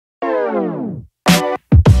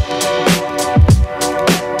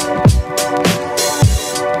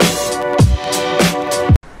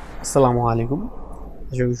আসসালামু আলাইকুম।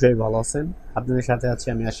 আশা করি সবাই ভালো আছেন। আপনাদের সাথে আছি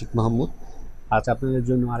আমি আশিক মাহমুদ। আজ আপনাদের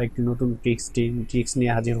জন্য আরেকটি নতুন ট্রিক্স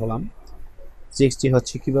নিয়ে হাজির হলাম। ট্রিক্সটি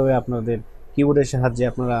হচ্ছে কিভাবে আপনাদের কিবোর্ডের সাহায্যে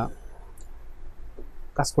আপনারা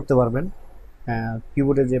কাজ করতে পারবেন।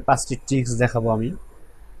 কিবোর্ডে যে 5টি ট্রিক্স দেখাবো আমি।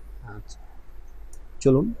 আচ্ছা,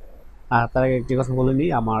 চলুন। আর তার আগে একটি কথা বলে নিই,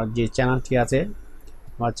 আমার যে চ্যানেলটি আছে,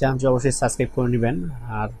 আমার চ্যানেলটি অবশ্যই সাবস্ক্রাইব করে নেবেন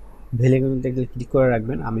আর বেল আইকনটিতে ক্লিক করে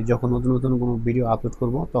রাখবেন। আমি যখন নতুন নতুন কোনো ভিডিও আপলোড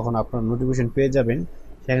করব তখন আপনারা নোটিফিকেশন পেয়ে যাবেন,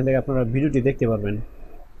 সেখান থেকে আপনারা ভিডিওটি দেখতে পারবেন।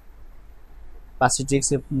 5টি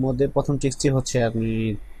ট্রিক্সের মধ্যে প্রথম ট্রিক্সটি হচ্ছে, আপনি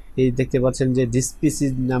এই দেখতে পাচ্ছেন যে দিস পিসি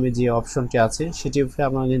নামে যে অপশনটি আছে সেটির উপরে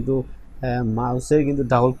আপনারা কিন্তু মাউসের কিন্তু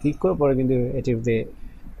ডাবল ক্লিক করে পরে কিন্তু এটিতে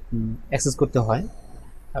অ্যাক্সেস করতে হয়।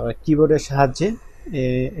 আবার কিবোর্ডের সাহায্যে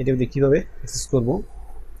এটিতে কীভাবে অ্যাক্সেস করব,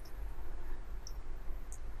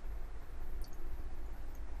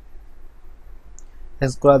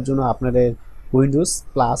 অ্যাক্সেস করার জন্য আপনাদের উইন্ডোজ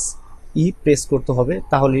প্লাস ই প্রেস করতে হবে,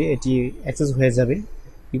 তাহলে এটি অ্যাক্সেস হয়ে যাবে।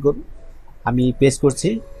 কী করুন, আমি প্রেস করছি,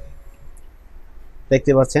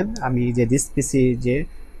 দেখতে পাচ্ছেন আমি যে দিস পিসি যে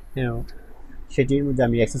সেটির মধ্যে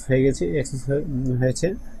আমি অ্যাক্সেস হয়ে গেছি, হয়েছে।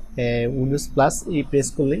 উইন্ডোজ প্লাস এই প্রেস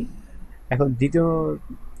করলেই। এখন দ্বিতীয়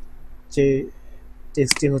যে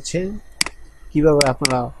টেক্সটটি হচ্ছে কিভাবে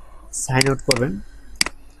আপনারা সাইন আউট করবেন।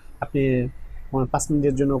 আপনি 5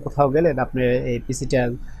 মিনিটের জন্য কোথাও গেলেন, আপনি এই পিসিটা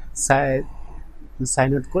সাইন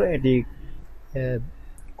আউট করে এটি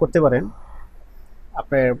করতে পারেন।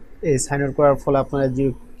 আপনার এই সাইন আউট করার ফলে আপনার যে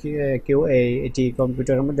কেউ এটি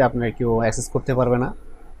কম্পিউটারের মধ্যে আপনার কেউ অ্যাক্সেস করতে পারবে না।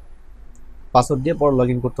 পাসওয়ার্ড দিয়ে পর লগ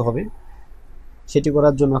ইন করতে হবে। সেটি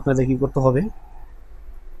করার জন্য আপনাদের কি করতে হবে,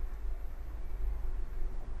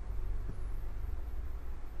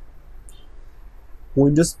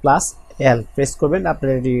 উইন্ডোজ প্লাস এল প্রেস করবেন,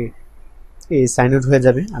 আপনার এটি সাইন আউট হয়ে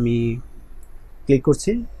যাবে। আমি ক্লিক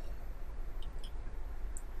করছি,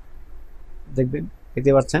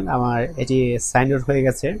 দেখতে পাচ্ছেন আমার এটি সাইন আউট হয়ে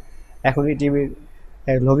গেছে। এখন এটি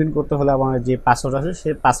লগ ইন করতে হলে আমার যে পাসওয়ার্ড আছে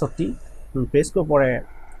সেই পাসওয়ার্ডটি প্রেস করে পরে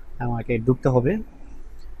আমাকে ঢুকতে হবে।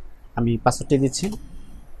 আমি পাসওয়ার্ডটি দিচ্ছি,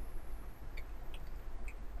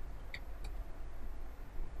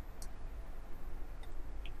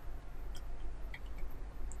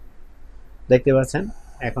 দেখতে পাচ্ছেন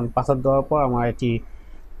এখন পাসওয়ার্ড দেওয়ার পর আমার এটি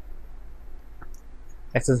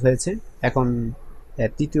অ্যাক্সেস হয়েছে। এখন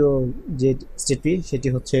তৃতীয় যে স্টেপটি সেটি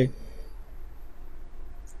হচ্ছে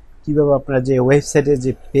কীভাবে আপনারা যে ওয়েবসাইটের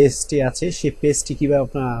যে পেজটি আছে সেই পেজটি কীভাবে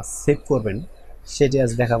আপনারা সেভ করবেন সেটি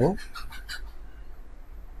আজ দেখাবো।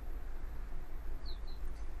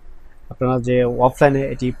 আপনারা যে অফলাইনে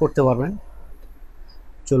এটি পড়তে পারবেন,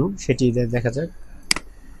 চলুন সেটি দেখা যাক।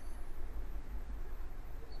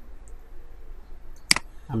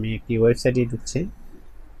 আমি একটি ওয়েবসাইটে ঢুকছি,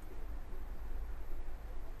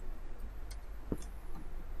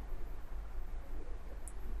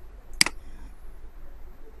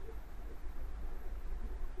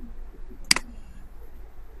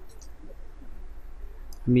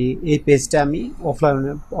 আমি এই পেজটা আমি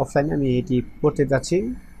অফলাইনে আমি এটি পড়তে যাচ্ছি।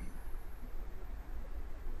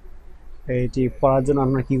 এটি পড়ার জন্য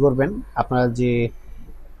আপনারা কি করবেন, আপনারা যে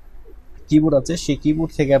কিবোর্ড আছে সেই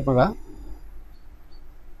কিবোর্ড থেকে আপনারা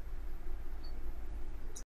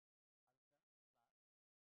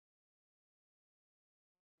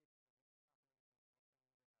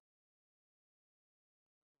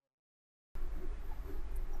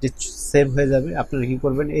সেভ হয়ে যাবে। আপনারা কি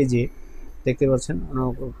করবেন, এই যে দেখতে পাচ্ছেন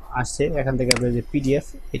আসছে, এখান থেকে আপনারা যে পিডিএফ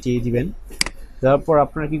এটি দিবেন। দেওয়ার পর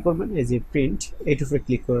আপনারা কি করবেন, এই যে প্রিন্ট এইটার উপরে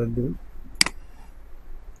ক্লিক করে দেবেন।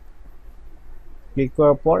 ক্লিক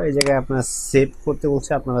করার পর এই জায়গায় আপনারা সেভ করতে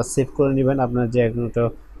বলছে, আপনারা সেভ করে নেবেন আপনার যে একটা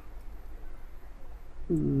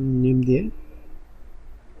নেম দিয়ে।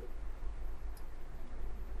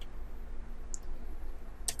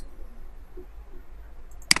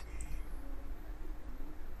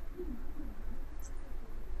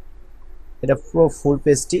 এটা পুরো ফুল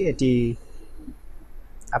পেজটি এটি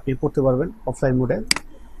আপনি পড়তে পারবেন অফলাইন মোডে।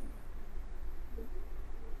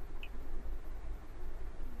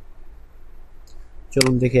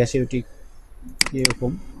 চলুন দেখে আসি ওটি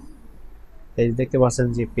কীরকম। এই দেখতে পাচ্ছেন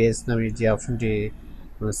যে পেজ নামে যে অপশনটি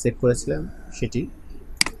সেভ করেছিলাম সেটি,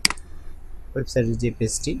 ওয়েবসাইটের যে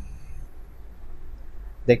পেজটি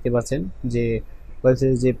দেখতে পাচ্ছেন, যে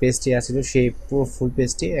ওয়েবসাইটের যে পেজটি আছিল সেই পুরো ফুল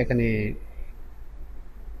পেজটি এখানে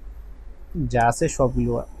যা আছে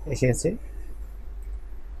সবগুলো এসেছে।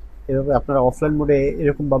 এভাবে আপনারা অফলাইন মোডে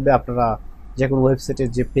এরকমভাবে আপনারা যে কোনো ওয়েবসাইটের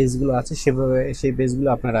যে পেজগুলো আছে সেভাবে সেই পেজগুলো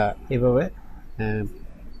আপনারা এভাবে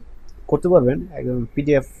করতে পারবেন। একদম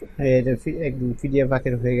পিডিএফ, একদম পিডিএফ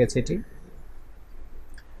আকারে হয়ে গেছে এটি।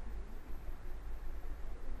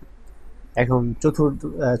 এখন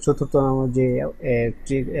চতুর্থ নাম্বার যে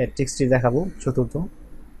ট্রিক্সটি দেখাবো, চতুর্থ,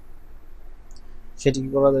 সেটি কি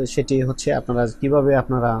করা যায়, সেটি হচ্ছে আপনারা কিভাবে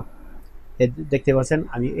আপনারা দেখতে পাচ্ছেন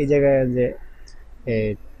আমি এই জায়গায় যে এ,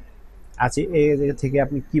 আছি, এই জায়গা থেকে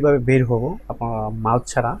আপনি কিভাবে বের হবো আপনারা মাউস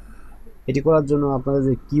ছাড়া। এটি করার জন্য আপনাদের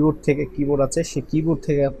যে কিবোর্ড আছে, সেই কিবোর্ড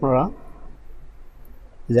থেকে আপনারা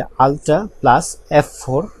যে আল্ট্রা প্লাস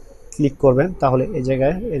F4 ক্লিক করবেন, তাহলে এই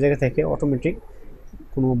জায়গা থেকে অটোমেটিক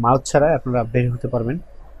কোনো মাউস ছাড়াই আপনারা বের হতে পারবেন।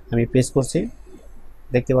 আমি প্রেস করছি,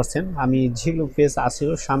 দেখতে পাচ্ছেন আমি যেগুলো পেজ আসছিল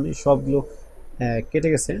সামনে সবগুলো কেটে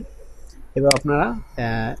গেছে। এবার আপনারা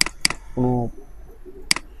কোনো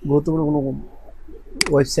গুরুত্বপূর্ণ কোনো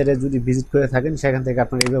ওয়েবসাইটে যদি ভিজিট করে থাকেন, সেখান থেকে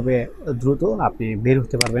আপনারা এইভাবে দ্রুত আপনি বের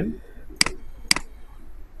হতে পারবেন।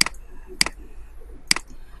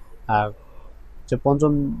 আর যে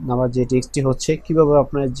পঞ্চম নাম্বার যে টেক্সটটি হচ্ছে কিভাবে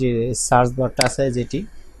আপনার যে সার্চ বারটা আছে, যেটি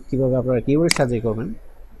কিভাবে আপনারা কিবোর্ডের সাহায্যে করবেন।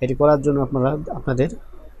 এটি করার জন্য আপনারা আপনাদের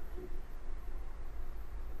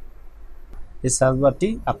এই সার্চ বারটি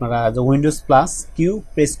আপনারা উইন্ডোজ প্লাস কিউ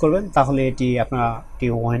প্রেস করবেন, তাহলে এটি আপনার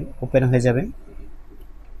ওপেন হয়ে যাবে।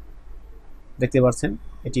 দেখতে পাচ্ছেন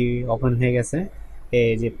এটি ওপেন হয়ে গেছে।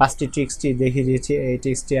 এই যে 5টি ট্রিক্সটি দেখিয়ে দিয়েছি, এই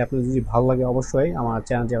ট্রিক্সটি আপনার যদি ভালো লাগে অবশ্যই আমার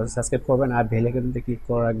চ্যানেলটি সাবস্ক্রাইব করবেন আর বেল আইকনটি ক্লিক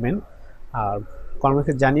করে রাখবেন। আর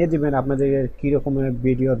কমেন্টে জানিয়ে দিবেন আপনাদের কী রকমের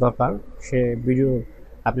ভিডিও দরকার, সে ভিডিও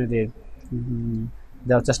আপনাদের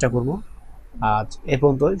দেওয়ার চেষ্টা করব। আজ এ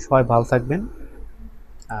পর্যন্তই, সবাই ভালো থাকবেন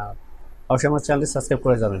আর অবশ্যই আমার চ্যানেলটি সাবস্ক্রাইব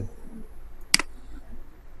করে যাবেন।